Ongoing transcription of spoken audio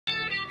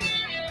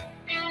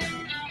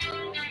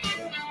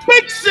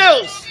Big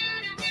Sills,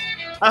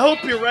 I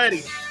hope you're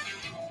ready.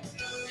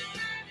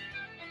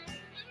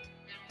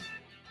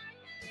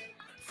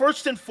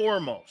 First and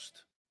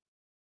foremost,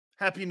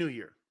 Happy New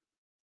Year.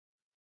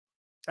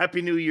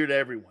 Happy New Year to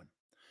everyone.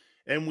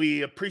 And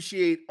we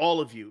appreciate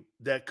all of you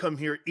that come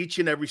here each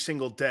and every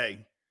single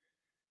day,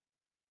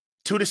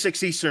 2 to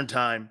 6 Eastern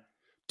time,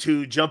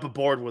 to jump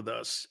aboard with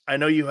us. I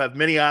know you have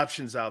many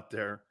options out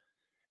there,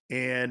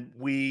 and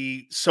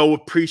we so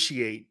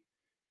appreciate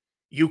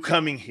you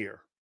coming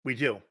here. We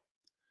do.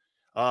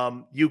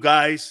 You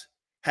guys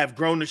have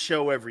grown the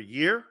show every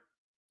year.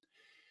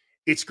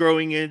 It's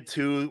growing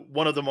into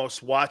one of the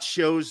most watched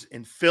shows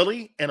in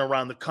Philly and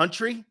around the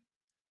country.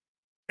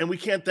 And we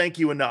can't thank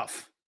you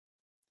enough.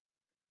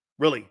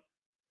 Really.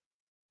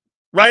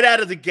 Right out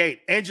of the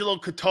gate, Angelo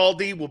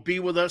Cataldi will be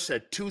with us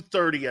at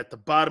 2:30 at the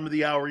bottom of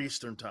the hour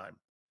Eastern time.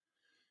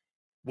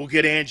 We'll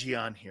get Angie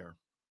on here.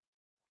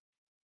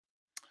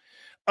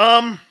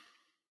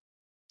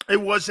 It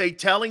was a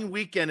telling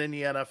weekend in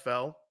the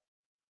NFL.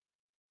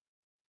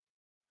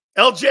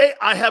 LJ,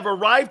 I have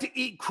arrived to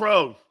eat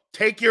crow.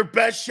 Take your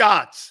best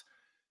shots.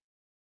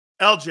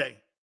 LJ,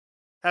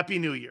 Happy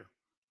New Year.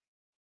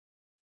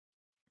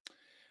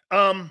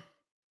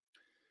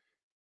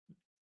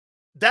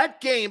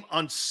 That game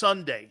on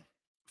Sunday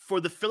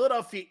for the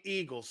Philadelphia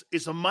Eagles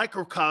is a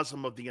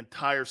microcosm of the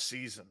entire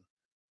season.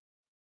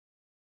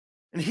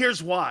 And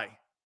here's why.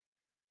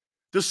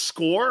 The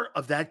score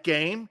of that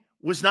game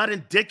was not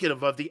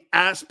indicative of the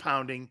ass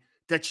pounding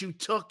that you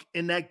took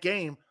in that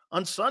game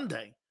on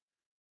Sunday.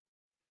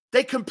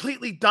 They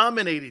completely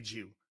dominated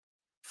you.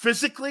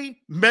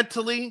 Physically,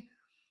 mentally,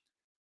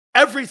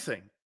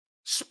 everything.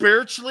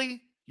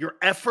 Spiritually, your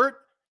effort,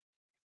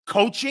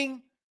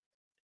 coaching,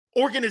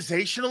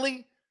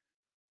 organizationally.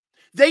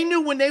 They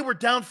knew when they were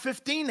down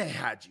 15, they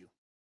had you.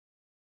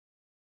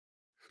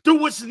 There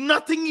was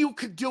nothing you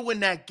could do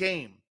in that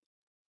game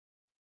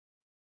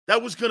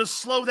that was going to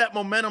slow that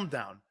momentum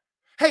down.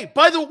 Hey,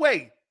 by the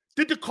way,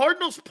 did the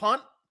Cardinals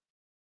punt?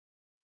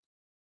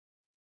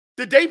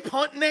 Did they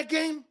punt in that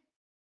game?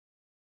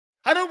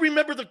 I don't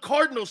remember the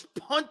Cardinals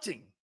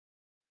punting.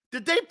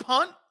 Did they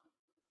punt?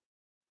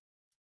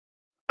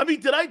 I mean,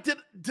 did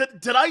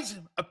I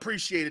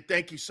appreciate it?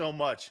 Thank you so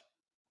much.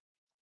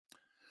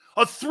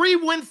 A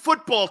 3-win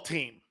football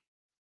team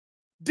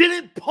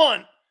didn't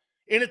punt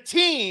in a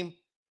team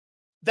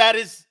that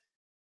is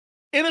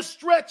in a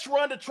stretch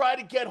run to try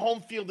to get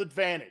home field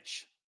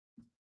advantage.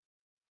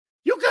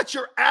 You got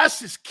your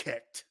asses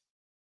kicked.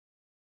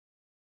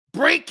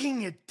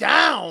 Breaking it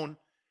down,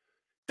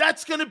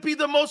 that's going to be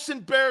the most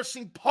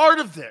embarrassing part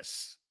of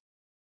this.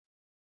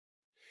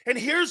 And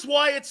here's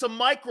why it's a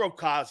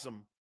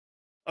microcosm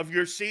of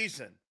your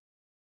season.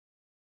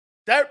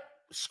 That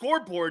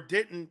scoreboard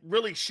didn't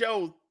really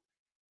show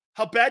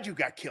how bad you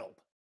got killed.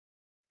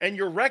 And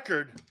your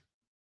record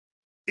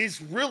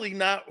is really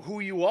not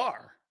who you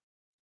are.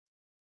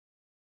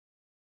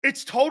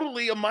 It's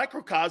totally a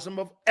microcosm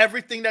of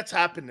everything that's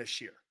happened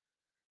this year.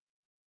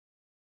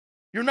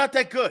 You're not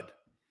that good.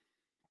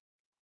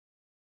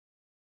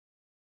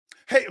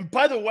 Hey,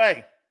 by the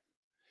way,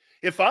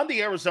 if I'm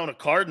the Arizona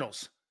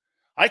Cardinals,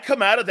 I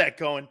come out of that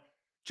going,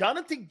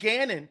 Jonathan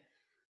Gannon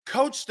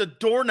coached the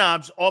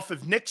doorknobs off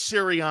of Nick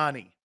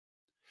Sirianni.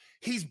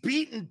 He's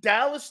beaten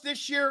Dallas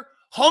this year,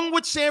 hung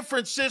with San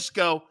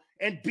Francisco,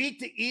 and beat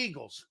the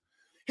Eagles.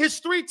 His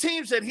 3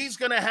 teams that he's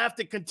going to have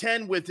to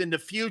contend with in the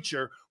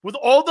future, with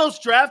all those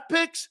draft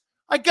picks,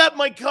 I got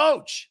my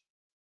coach.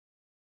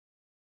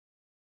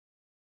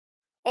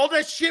 All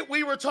that shit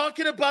we were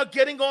talking about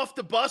getting off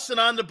the bus and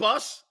on the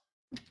bus,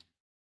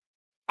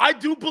 I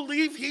do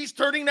believe he's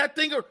turning that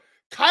thing.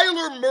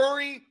 Kyler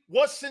Murray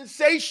was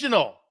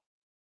sensational.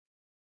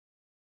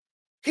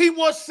 He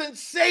was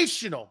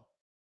sensational.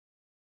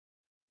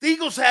 The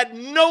Eagles had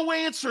no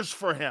answers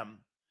for him.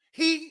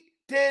 He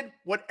did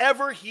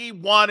whatever he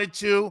wanted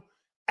to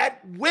at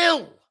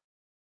will.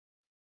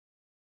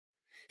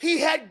 He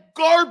had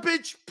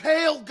garbage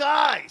pail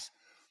guys.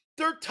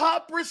 Their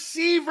top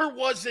receiver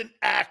wasn't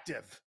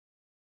active.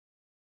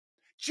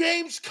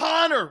 James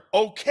Conner,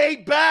 okay,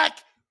 back,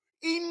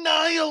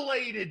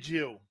 annihilated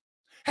you.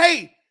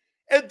 Hey,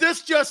 and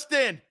this just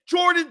in,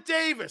 Jordan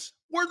Davis,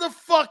 where the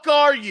fuck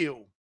are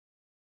you?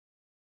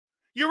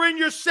 You're in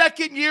your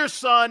second year,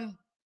 son.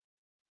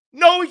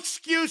 No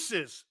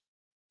excuses.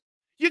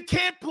 You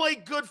can't play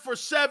good for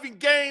 7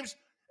 games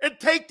and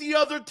take the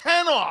other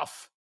 10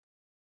 off.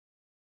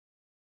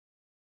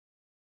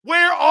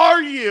 Where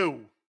are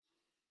you?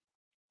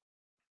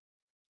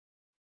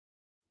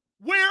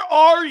 Where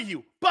are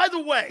you? By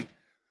the way,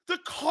 the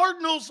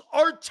Cardinals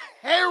are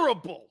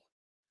terrible.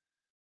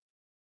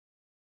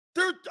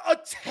 They're a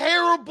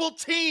terrible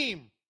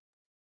team.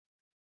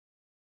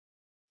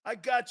 I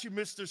got you,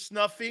 Mr.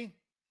 Snuffy.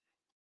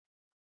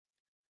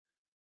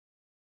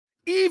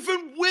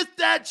 Even with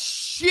that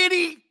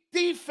shitty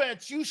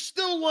defense, you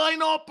still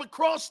line up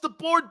across the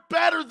board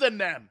better than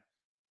them.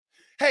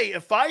 Hey,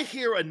 if I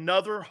hear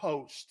another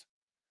host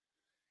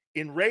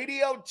in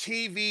radio,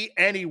 TV,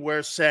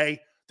 anywhere say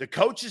the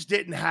coaches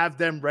didn't have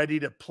them ready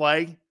to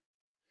play,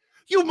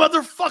 You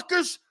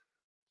motherfuckers,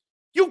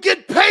 you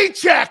get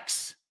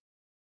paychecks.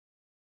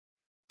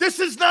 This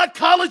is not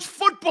college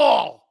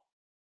football.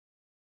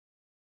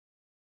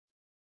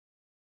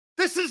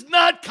 This is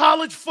not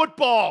college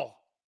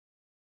football.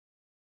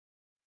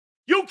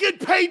 You get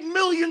paid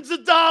millions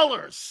of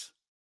dollars.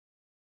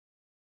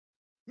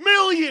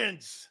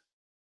 Millions.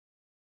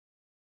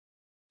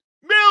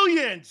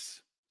 Millions.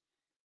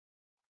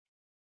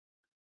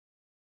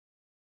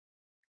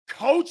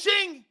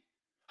 Coaching?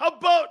 How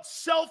about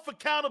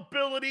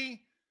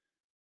self-accountability?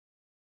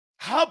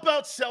 How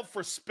about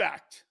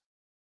self-respect?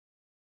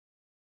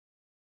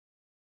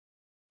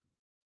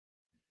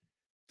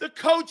 The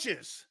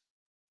coaches.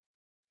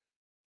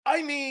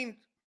 I mean,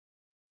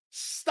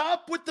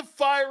 stop with the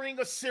firing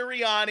of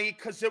Sirianni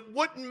because it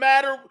wouldn't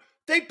matter.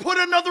 They put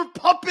another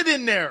puppet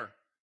in there.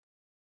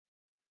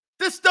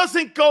 This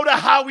doesn't go to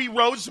Howie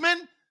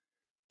Roseman.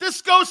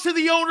 This goes to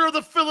the owner of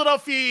the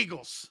Philadelphia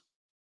Eagles.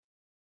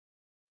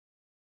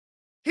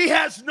 He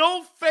has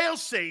no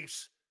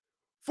fail-safes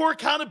for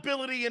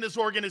accountability in his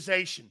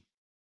organization.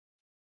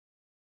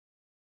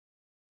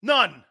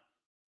 None.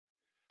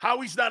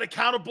 Howie's not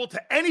accountable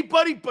to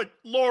anybody but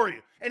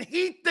Laurie. And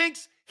he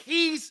thinks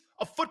he's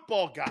a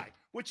football guy,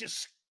 which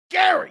is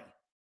scary.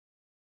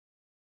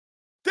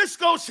 This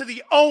goes to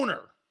the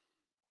owner.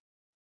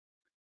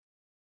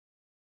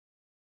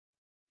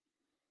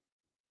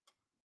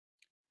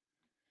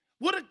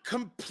 What a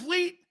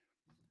complete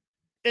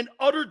and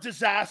utter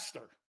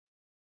disaster.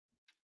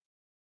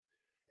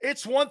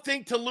 It's one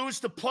thing to lose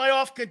to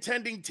playoff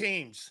contending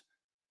teams.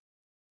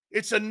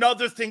 It's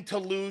another thing to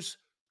lose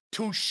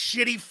to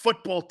shitty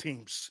football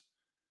teams.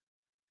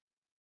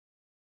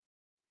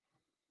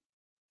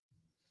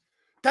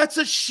 That's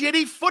a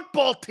shitty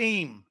football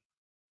team.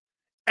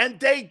 And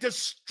they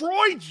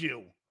destroyed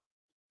you.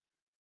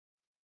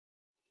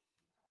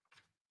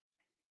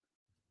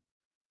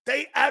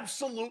 They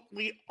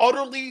absolutely,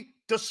 utterly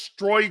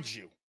destroyed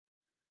you.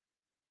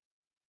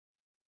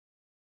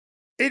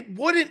 It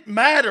wouldn't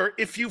matter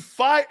if you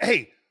fire.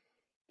 Hey,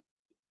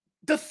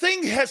 the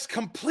thing has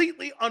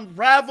completely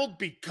unraveled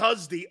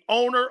because the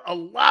owner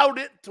allowed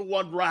it to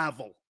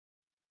unravel.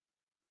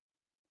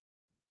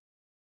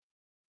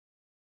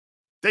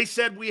 They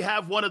said we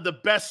have one of the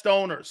best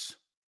owners.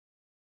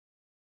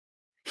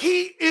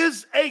 He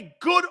is a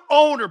good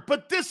owner,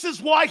 but this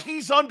is why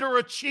he's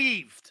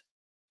underachieved.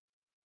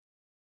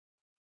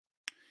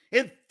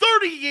 In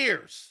 30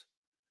 years,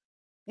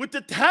 with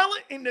the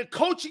talent and the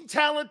coaching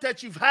talent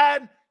that you've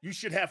had, you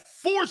should have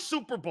 4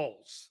 Super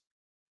Bowls.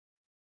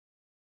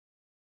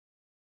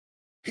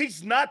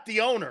 He's not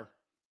the owner.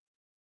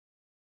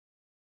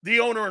 The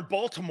owner in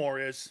Baltimore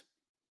is.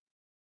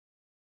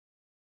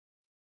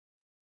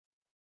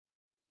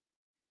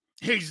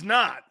 He's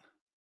not.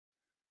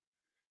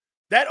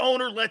 That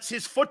owner lets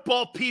his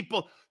football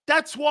people.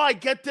 That's why,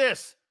 get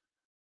this.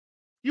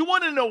 You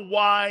want to know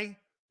why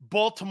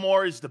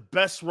Baltimore is the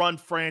best run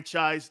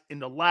franchise in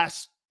the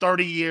last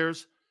 30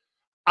 years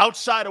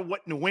outside of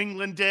what New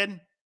England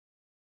did?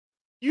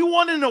 You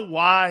want to know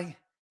why?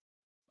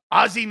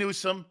 Ozzie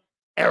Newsome,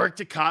 Eric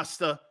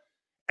DeCosta,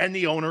 and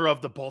the owner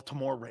of the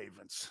Baltimore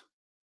Ravens.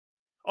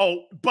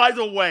 Oh, by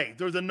the way,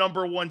 they're the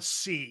number 1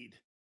 seed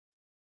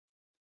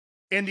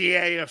in the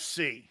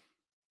AFC.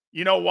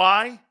 You know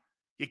why?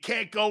 You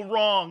can't go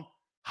wrong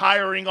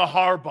hiring a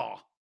Harbaugh.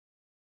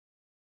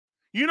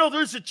 You know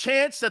there's a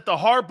chance that the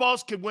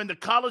Harbaughs could win the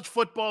college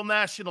football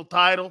national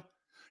title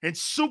and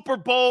Super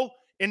Bowl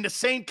in the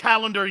same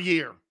calendar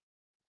year.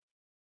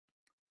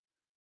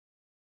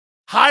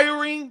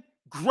 Hiring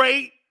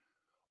great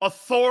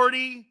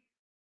authority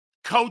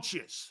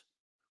coaches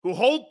who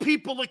hold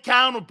people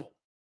accountable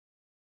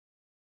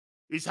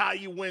is how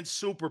you win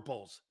Super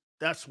Bowls.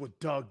 That's what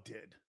Doug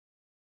did.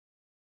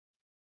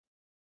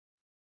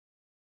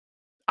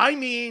 I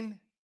mean,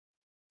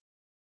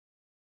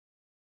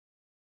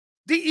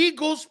 the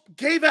Eagles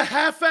gave a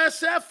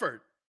half-ass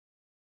effort.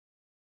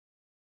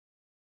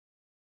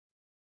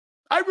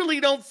 I really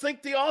don't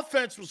think the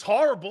offense was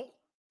horrible.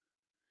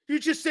 You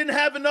just didn't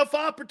have enough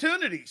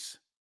opportunities.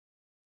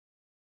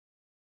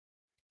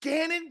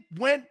 Gannon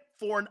went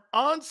for an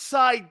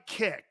onside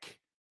kick,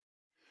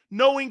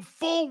 knowing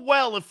full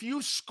well if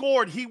you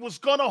scored, he was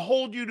going to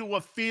hold you to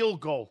a field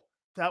goal.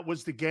 That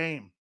was the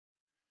game.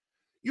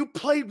 You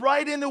played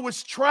right into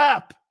his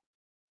trap.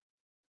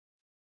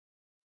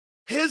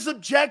 His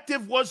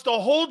objective was to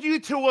hold you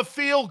to a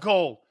field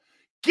goal.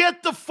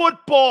 Get the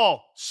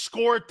football.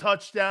 Score a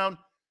touchdown.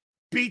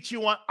 Beat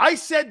you on. I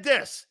said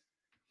this.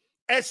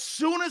 As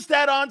soon as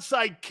that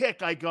onside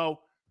kick, I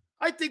go,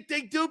 I think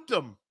they duped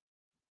him.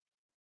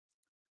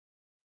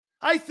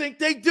 I think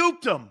they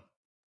duped him.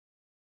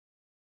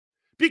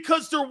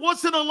 Because there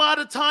wasn't a lot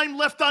of time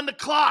left on the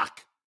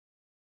clock.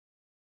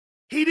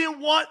 He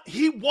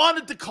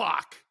wanted the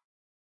clock.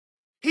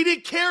 He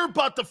didn't care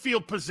about the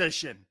field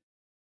position.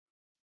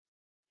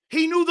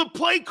 He knew the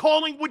play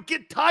calling would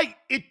get tight.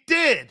 It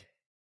did.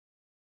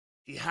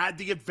 He had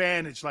the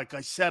advantage, like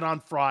I said on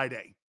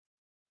Friday.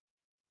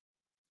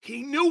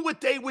 He knew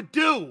what they would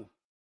do.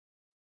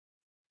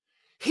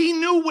 He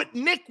knew what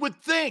Nick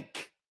would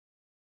think.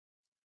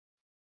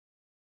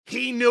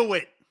 He knew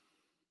it.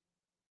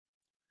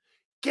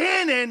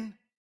 Gannon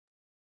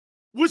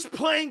was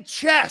playing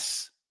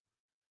chess.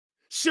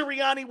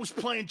 Sirianni was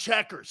playing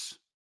checkers.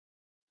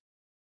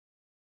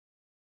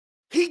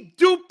 He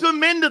duped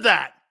them into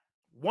that.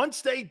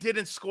 Once they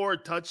didn't score a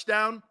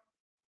touchdown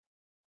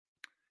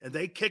and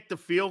they kicked the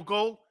field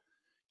goal,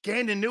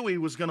 Gannon knew he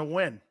was going to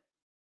win.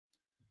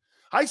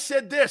 I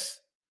said this,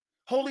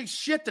 holy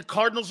shit, the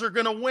Cardinals are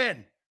going to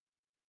win.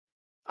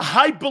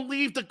 I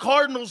believed the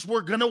Cardinals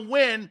were going to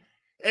win.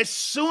 As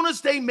soon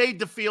as they made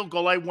the field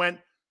goal, I went,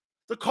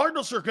 the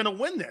Cardinals are going to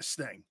win this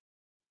thing.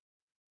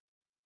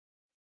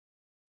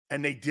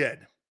 And they did.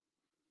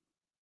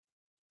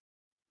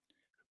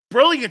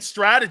 Brilliant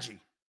strategy.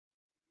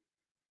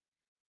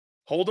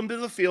 Hold them to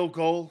the field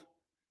goal.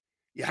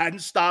 You hadn't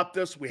stopped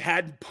us. We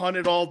hadn't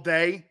punted all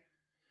day.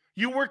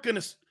 You weren't going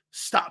to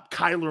stop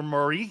Kyler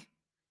Murray.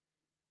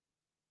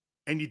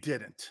 And you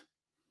didn't.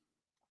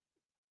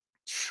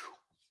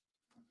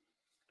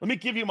 Let me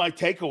give you my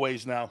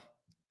takeaways now.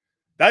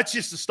 That's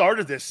just the start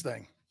of this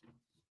thing.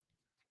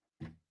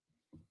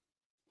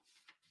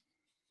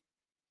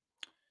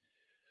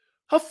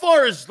 How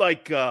far is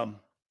like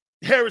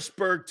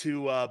Harrisburg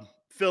to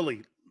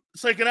Philly?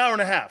 It's like an hour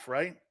and a half,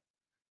 right?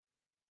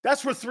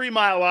 That's where 3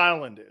 Mile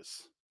Island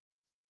is.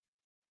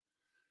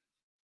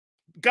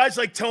 Guys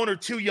like Tone are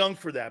too young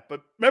for that.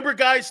 But remember,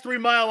 guys, 3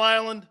 Mile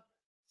Island?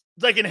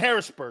 It's like in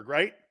Harrisburg,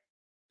 right?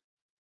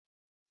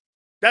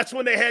 That's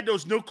when they had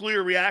those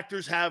nuclear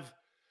reactors have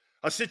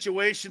a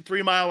situation,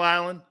 3 Mile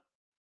Island.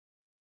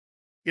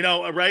 You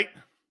know, right?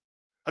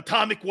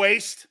 Atomic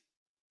waste.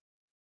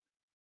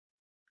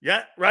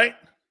 Yeah, right?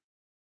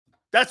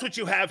 That's what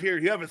you have here.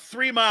 You have a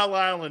 3 Mile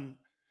Island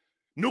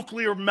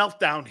nuclear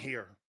meltdown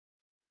here.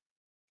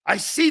 I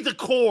see the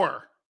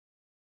core.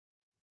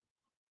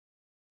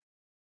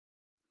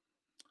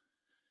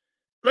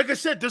 Like I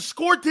said, the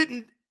score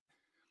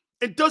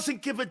it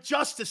doesn't give it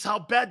justice how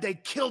bad they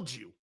killed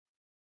you.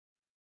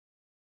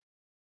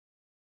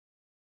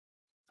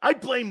 I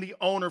blame the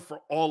owner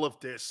for all of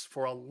this,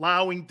 for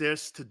allowing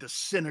this to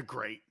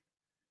disintegrate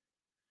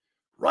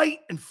right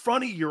in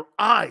front of your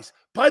eyes.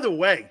 By the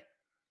way,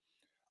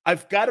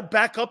 I've got to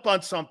back up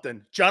on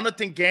something.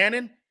 Jonathan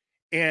Gannon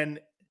and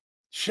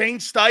Shane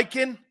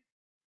Steichen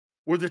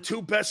were the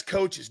two best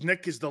coaches.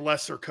 Nick is the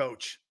lesser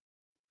coach.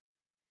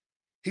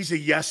 He's a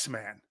yes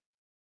man.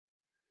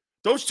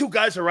 Those two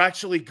guys are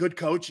actually good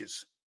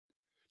coaches.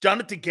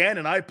 Jonathan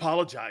Gannon, I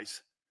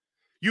apologize.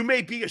 You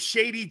may be a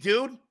shady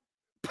dude,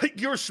 but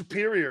you're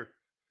superior.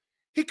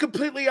 He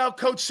completely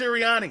outcoached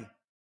Sirianni.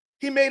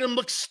 He made him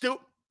look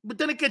stupid. But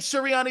then again,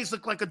 Sirianni's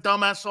looked like a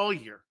dumbass all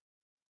year.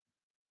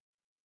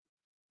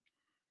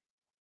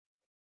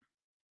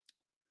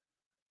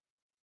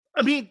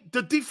 I mean,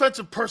 the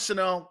defensive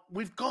personnel,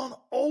 we've gone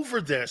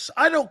over this.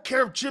 I don't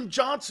care if Jim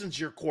Johnson's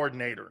your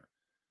coordinator.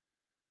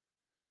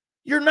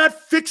 You're not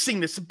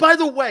fixing this. By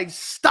the way,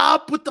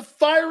 stop with the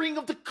firing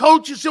of the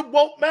coaches. It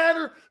won't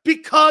matter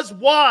because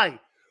why?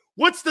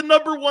 What's the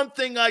number one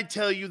thing I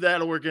tell you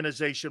that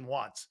organization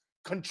wants?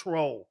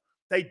 Control.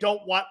 They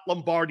don't want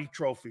Lombardi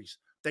trophies.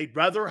 They'd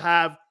rather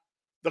have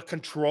the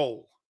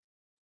control.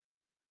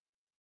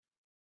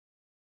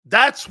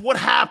 That's what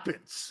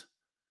happens.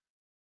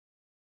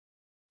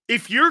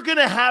 If you're going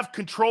to have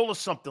control of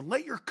something,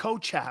 let your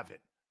coach have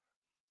it,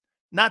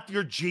 not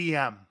your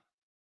GM.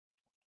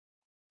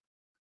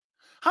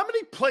 How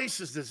many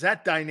places does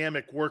that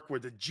dynamic work where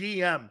the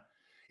GM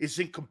is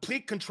in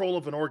complete control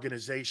of an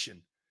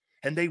organization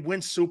and they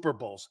win Super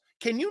Bowls?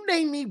 Can you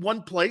name me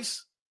one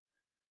place?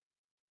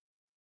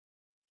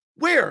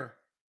 Where?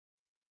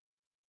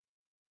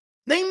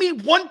 Name me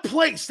one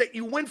place that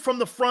you win from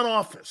the front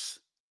office.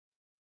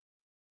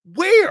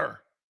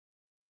 Where?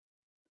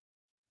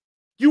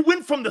 You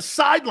win from the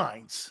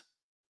sidelines.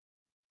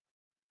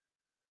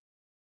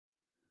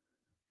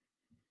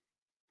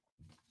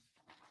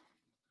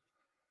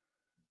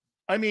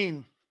 I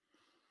mean,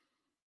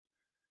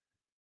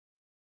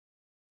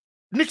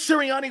 Nick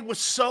Sirianni was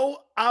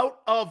so out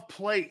of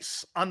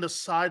place on the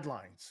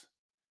sidelines.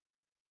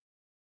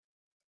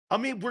 I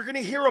mean, we're going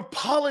to hear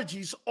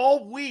apologies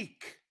all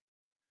week.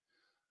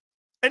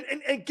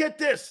 And get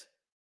this.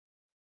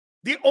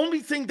 The only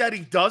thing that he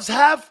does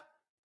have,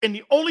 and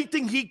the only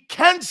thing he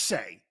can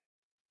say,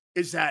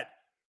 is that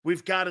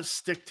we've got to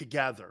stick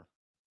together.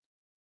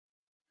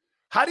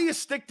 How do you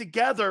stick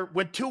together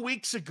when 2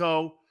 weeks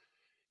ago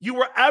you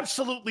were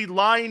absolutely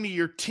lying to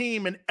your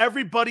team and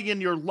everybody in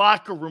your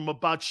locker room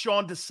about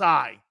Sean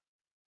Desai?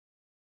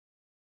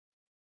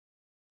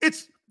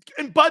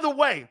 And by the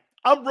way,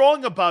 I'm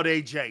wrong about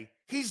AJ.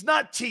 He's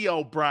not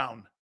T.O.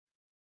 Brown.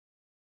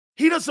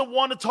 He doesn't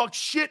want to talk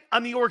shit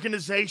on the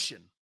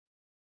organization.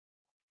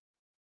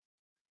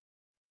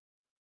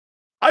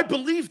 I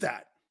believe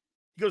that.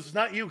 He goes, it's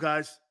not you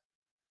guys.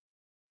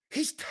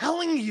 He's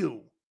telling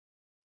you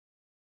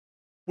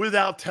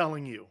without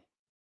telling you.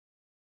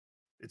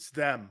 It's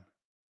them.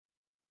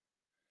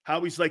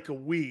 How he's like a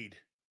weed.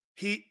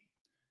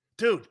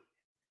 Dude,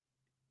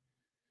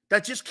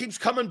 that just keeps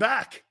coming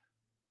back.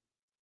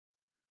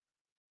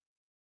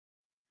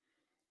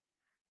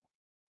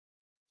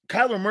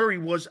 Kyler Murray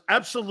was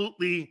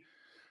absolutely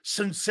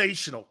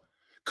sensational.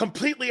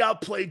 Completely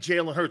outplayed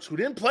Jalen Hurts, who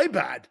didn't play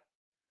bad.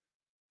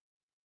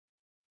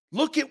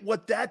 Look at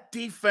what that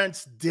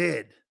defense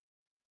did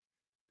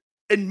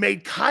and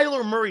made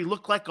Kyler Murray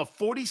look like a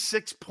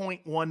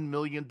 $46.1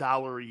 million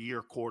a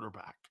year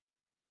quarterback.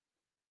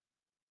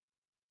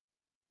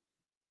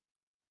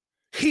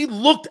 He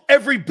looked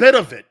every bit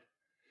of it.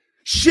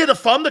 Shit,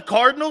 if I'm the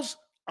Cardinals,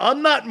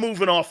 I'm not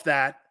moving off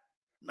that.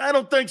 I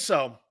don't think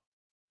so.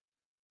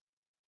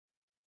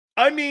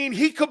 I mean,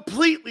 he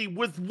completely,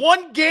 with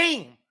one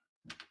game,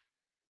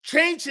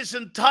 changed his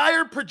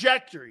entire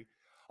trajectory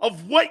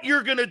of what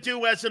you're going to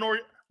do as an org.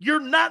 You're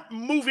not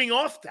moving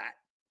off that.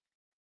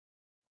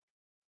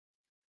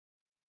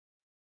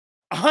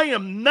 I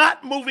am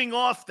not moving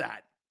off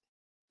that.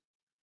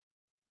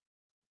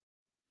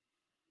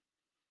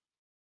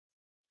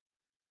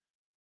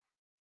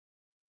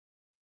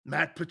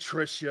 Matt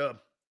Patricia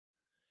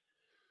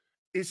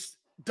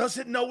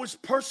doesn't know his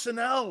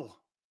personnel.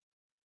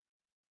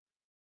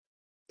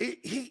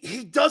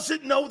 He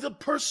doesn't know the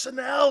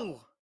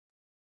personnel.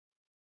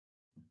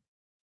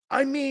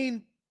 I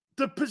mean,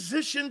 the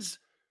positions,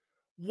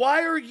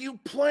 why are you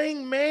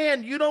playing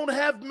man? You don't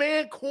have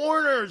man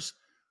corners.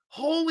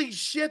 Holy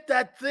shit,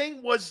 that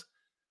thing was,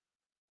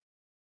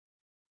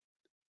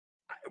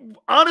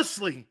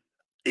 honestly,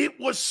 it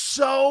was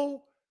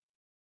so,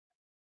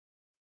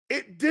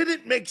 it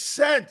didn't make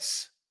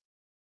sense.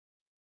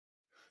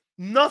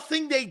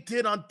 Nothing they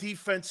did on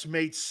defense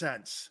made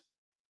sense.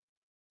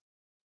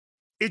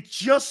 It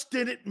just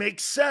didn't make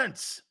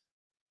sense.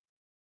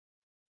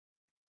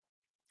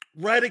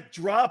 Reddick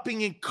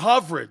dropping in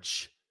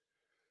coverage.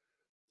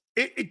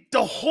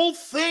 The whole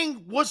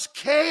thing was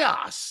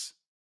chaos.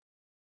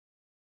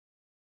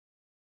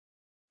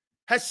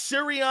 Has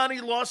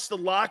Sirianni lost the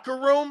locker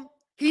room?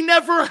 He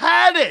never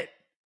had it.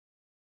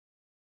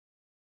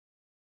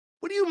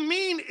 What do you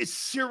mean is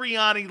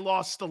Sirianni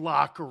lost the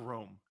locker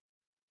room?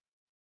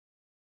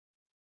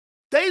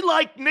 They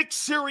like Nick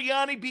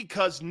Sirianni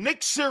because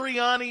Nick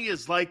Sirianni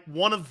is like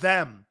one of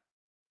them.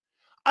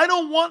 I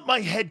don't want my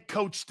head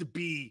coach to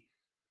be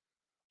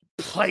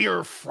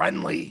player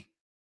friendly.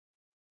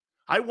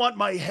 I want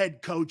my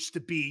head coach to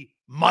be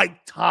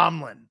Mike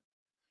Tomlin.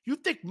 You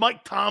think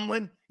Mike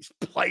Tomlin is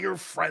player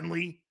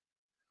friendly?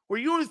 Or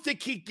you don't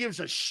think he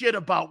gives a shit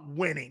about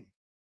winning?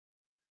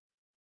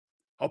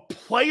 A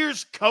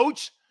player's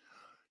coach?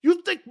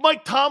 You think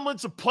Mike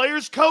Tomlin's a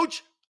player's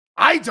coach?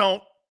 I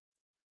don't.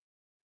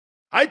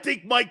 I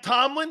think Mike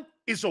Tomlin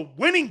is a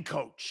winning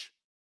coach.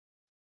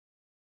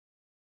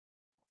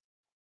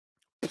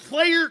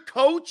 Player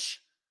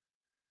coach?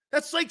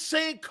 That's like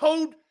saying,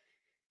 Code,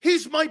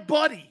 he's my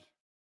buddy.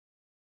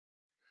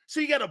 So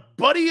you got a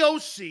buddy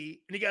OC and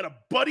you got a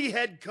buddy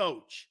head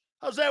coach.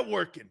 How's that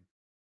working?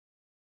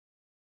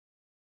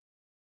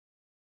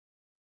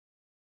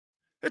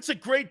 That's a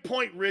great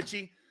point,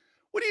 Richie.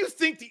 What do you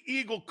think the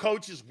Eagle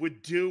coaches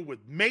would do with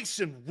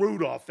Mason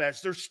Rudolph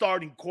as their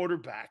starting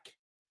quarterback?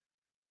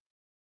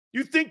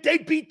 You think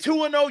they'd be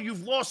 2-0?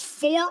 You've lost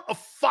 4 of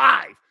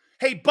 5.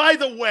 Hey, by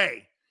the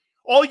way,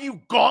 all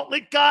you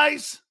gauntlet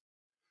guys,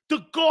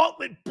 the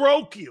gauntlet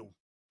broke you.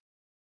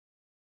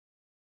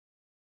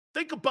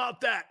 Think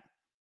about that.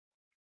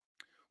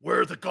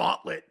 We're the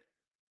gauntlet.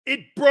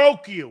 It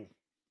broke you.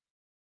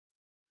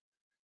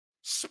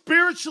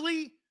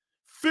 Spiritually,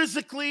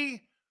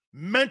 physically,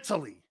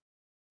 mentally.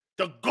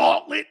 The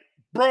gauntlet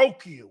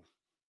broke you.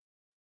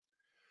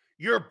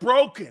 You're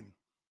broken.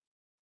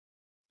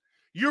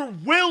 Your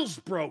will's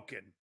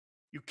broken.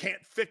 You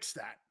can't fix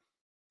that.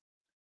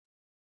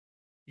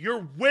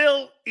 Your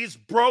will is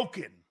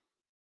broken.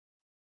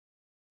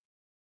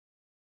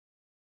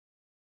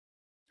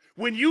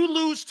 When you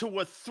lose to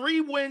a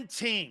 3-win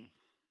team,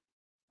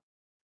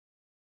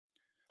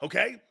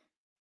 okay,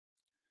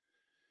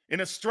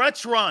 in a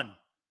stretch run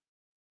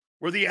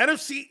where the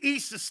NFC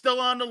East is still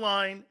on the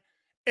line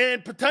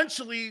and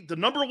potentially the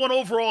number 1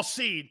 overall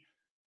seed,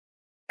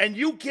 and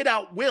you get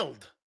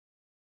out-willed,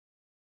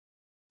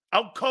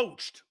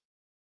 out-coached,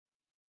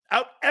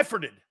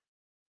 out-efforted,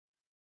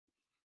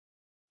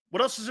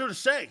 what else is there to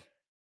say?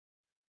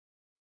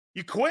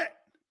 You quit.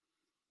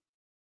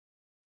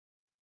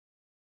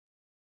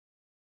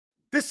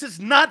 This is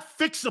not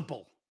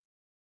fixable.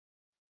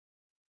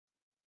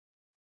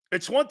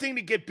 It's one thing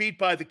to get beat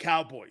by the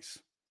Cowboys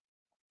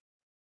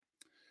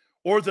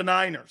or the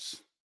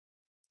Niners.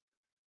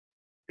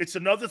 It's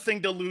another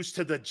thing to lose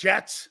to the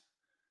Jets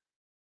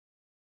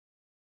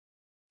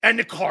and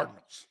the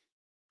Cardinals.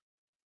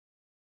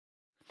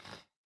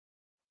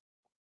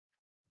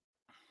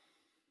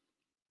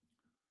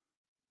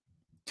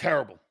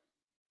 Terrible.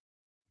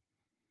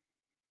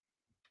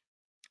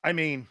 I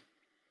mean,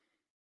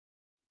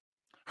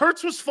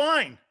 Hurts was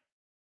fine.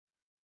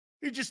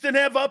 He just didn't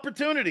have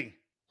opportunity.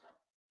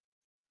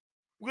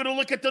 We're going to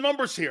look at the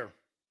numbers here.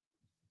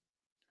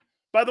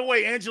 By the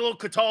way, Angelo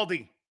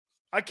Cataldi.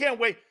 I can't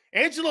wait.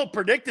 Angelo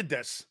predicted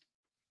this.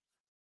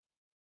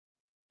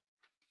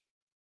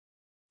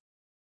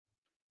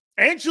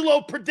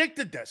 Angelo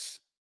predicted this.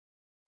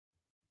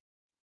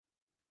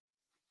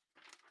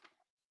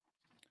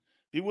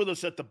 Be with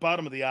us at the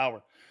bottom of the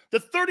hour. The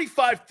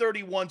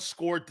 35-31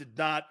 score did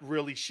not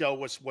really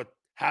show us what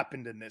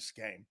happened in this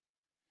game.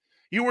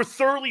 You were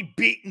thoroughly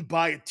beaten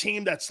by a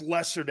team that's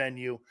lesser than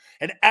you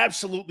and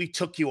absolutely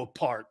took you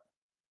apart.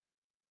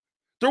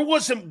 There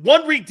wasn't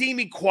one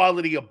redeeming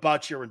quality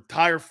about your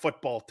entire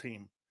football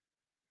team.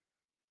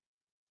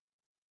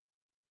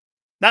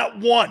 Not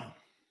one.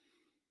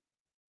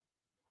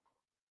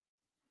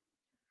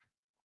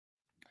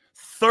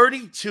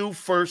 32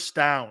 first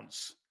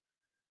downs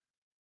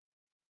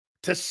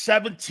to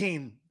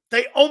 17.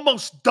 They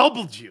almost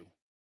doubled you.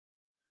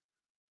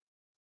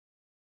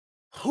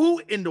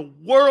 Who in the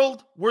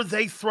world were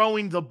they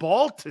throwing the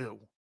ball to?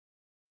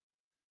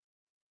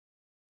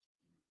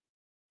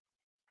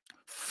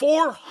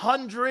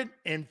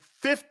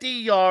 450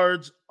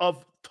 yards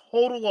of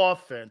total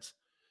offense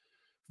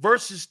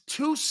versus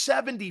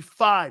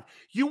 275.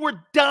 You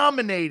were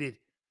dominated,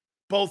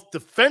 both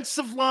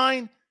defensive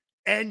line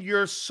and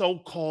your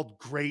so-called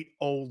great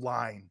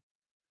O-line.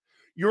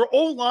 Your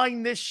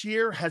O-line this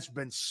year has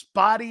been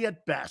spotty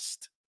at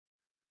best,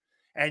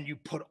 and you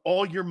put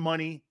all your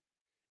money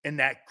in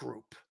that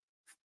group.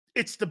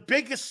 It's the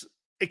biggest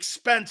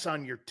expense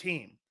on your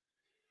team.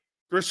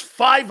 There's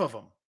 5 of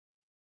them.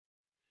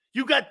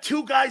 You got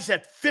 2 guys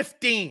at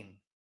 15,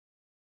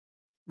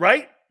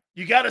 right?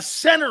 You got a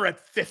center at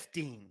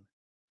 15.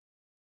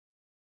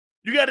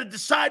 You got to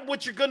decide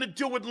what you're going to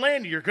do with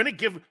Landy.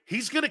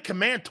 He's going to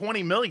command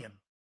 $20 million.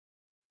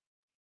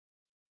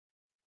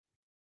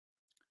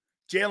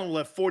 Jalen will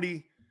have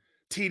 40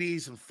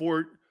 TDs and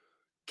 4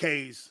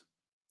 Ks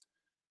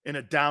in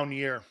a down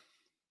year.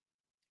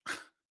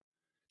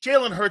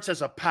 Jalen Hurts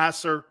as a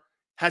passer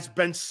has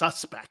been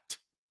suspect.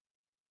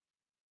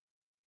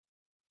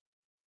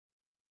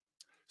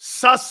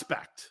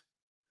 Suspect.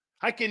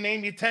 I can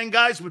name you 10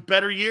 guys with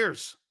better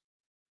years.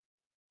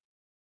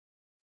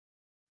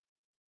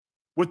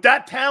 With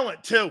that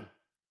talent, too.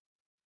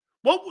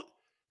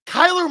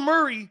 Kyler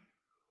Murray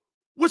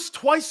was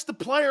twice the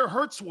player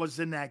Hurts was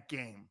in that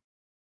game.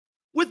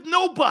 With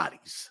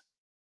nobodies.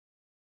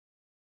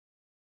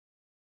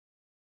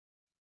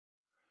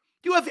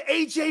 You have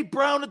A.J.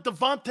 Brown and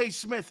Devontae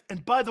Smith.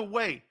 And by the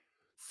way,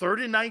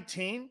 3rd and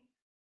 19,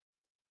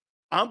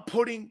 I'm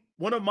putting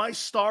one of my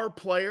star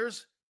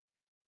players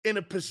in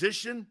a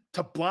position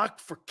to block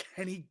for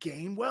Kenny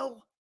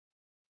Gainwell?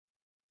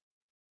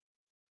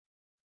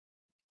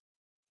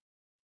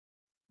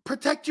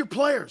 Protect your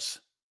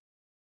players.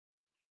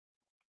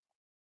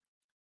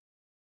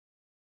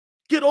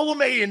 Get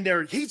Olame in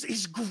there.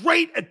 He's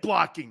great at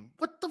blocking.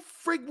 What the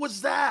frig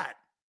was that?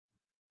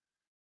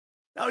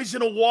 Now he's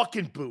in a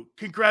walking boot.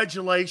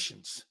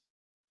 Congratulations.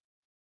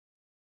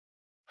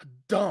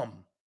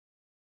 Dumb.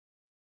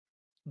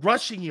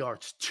 Rushing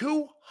yards,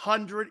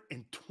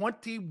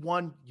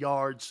 221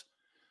 yards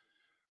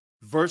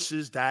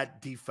versus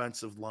that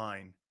defensive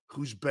line,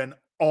 who's been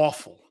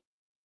awful.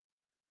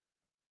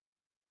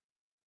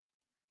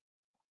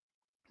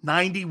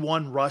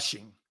 91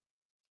 rushing.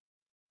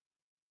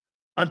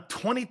 On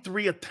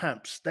 23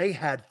 attempts, they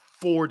had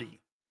 40.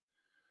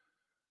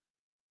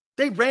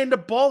 They ran the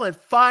ball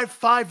at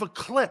 5.5 a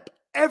clip.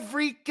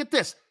 Get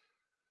this,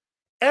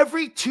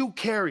 every 2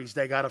 carries,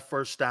 they got a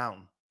first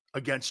down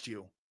against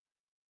you.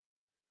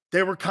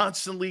 They were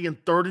constantly in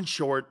 3rd and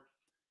short.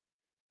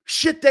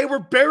 Shit, they were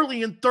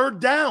barely in 3rd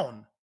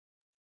down.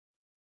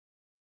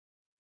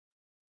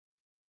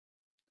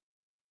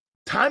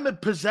 Time of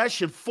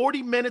possession,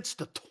 40 minutes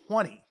to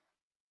 20.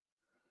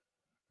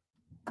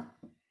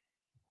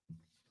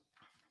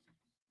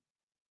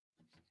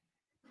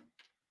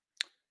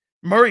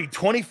 Murray,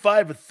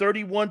 25 of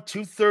 31,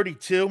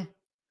 232.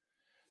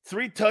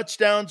 3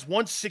 touchdowns,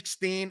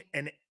 116,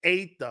 and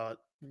 8 the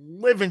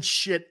living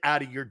shit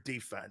out of your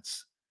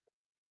defense.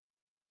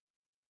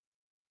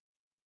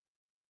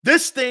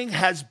 This thing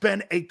has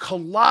been a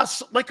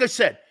colossal, like I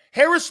said,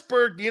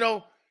 Harrisburg,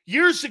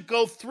 years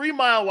ago, 3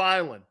 Mile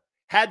Island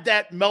had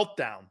that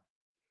meltdown,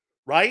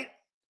 right?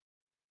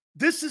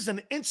 This is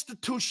an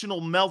institutional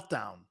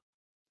meltdown.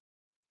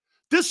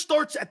 This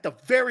starts at the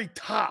very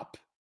top.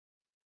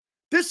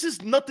 This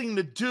has nothing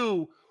to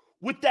do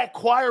with that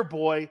choir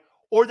boy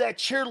or that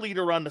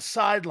cheerleader on the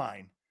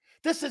sideline.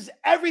 This has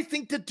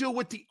everything to do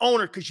with the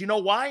owner, because you know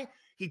why?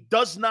 He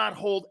does not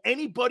hold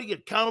anybody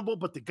accountable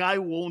but the guy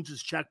who owns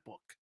his checkbook.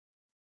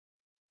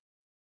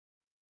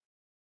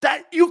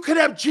 That you could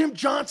have Jim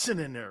Johnson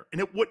in there and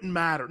it wouldn't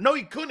matter. No,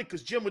 he couldn't,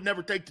 because Jim would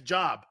never take the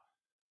job.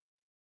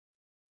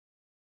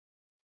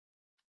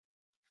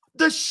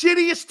 The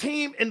shittiest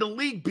team in the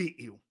league beat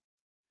you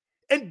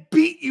and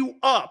beat you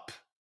up.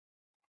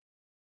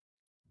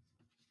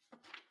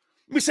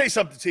 Let me say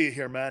something to you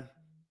here, man.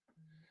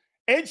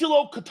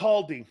 Angelo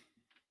Cataldi,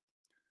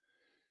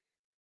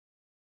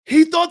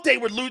 he thought they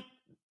would lose.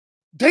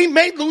 They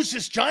may lose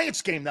this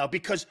Giants game now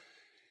because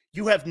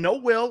you have no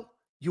will,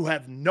 you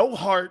have no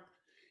heart.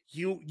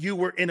 You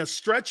were in a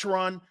stretch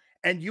run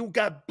and you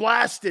got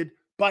blasted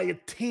by a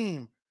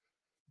team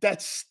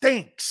that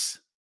stinks.